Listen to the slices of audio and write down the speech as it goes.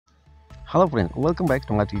Hello friends, welcome back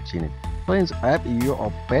to my YouTube channel. Friends, if you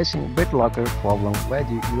are facing BitLocker problem with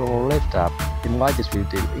your laptop, invite this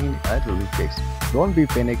video in utterly fix. Don't be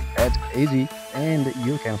panicked, it's easy and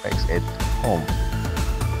you can fix it home.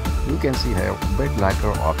 You can see here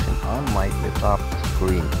BitLocker option on my laptop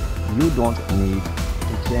screen. You don't need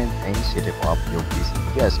to change any setup of your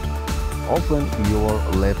PC. Just open your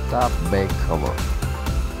laptop back cover.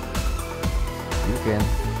 You can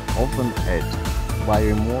open it by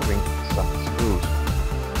removing some screws.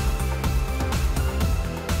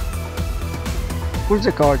 Push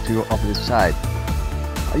the card to your opposite side.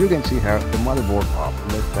 You can see here the motherboard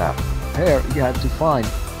of laptop. Here you have to find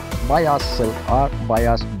BIOS cell or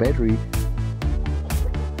BIOS battery.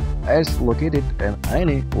 It's located in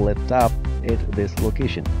any laptop at this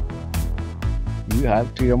location. You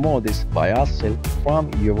have to remove this BIOS cell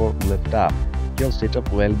from your laptop. Your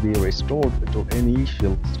setup will be restored to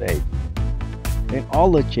initial state, and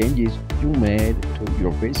all the changes you made to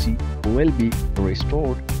your PC will be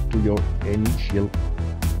restored to your initial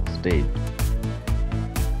state.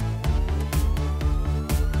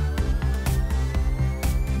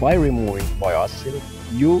 By removing BIOS cell,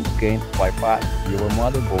 you can bypass your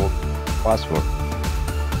motherboard password.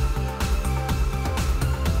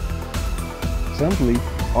 Simply,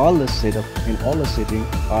 all the setup and all the settings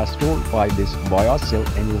are stored by this BIOS cell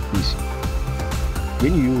in your PC.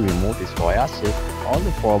 When you remove this BIOS cell, all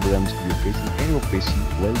the problems you face in your PC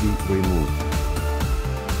will be removed.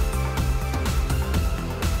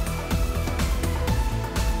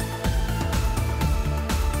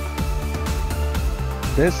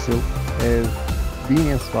 This cell is being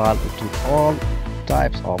installed to all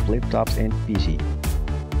types of laptops and PC.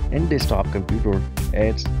 In desktop computer,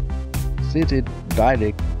 it's seated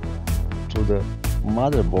direct to the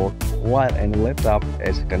motherboard, while in laptop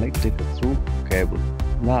is connected through cable.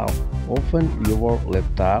 Now open your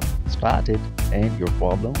laptop, start it, and your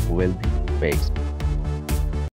problem will be fixed.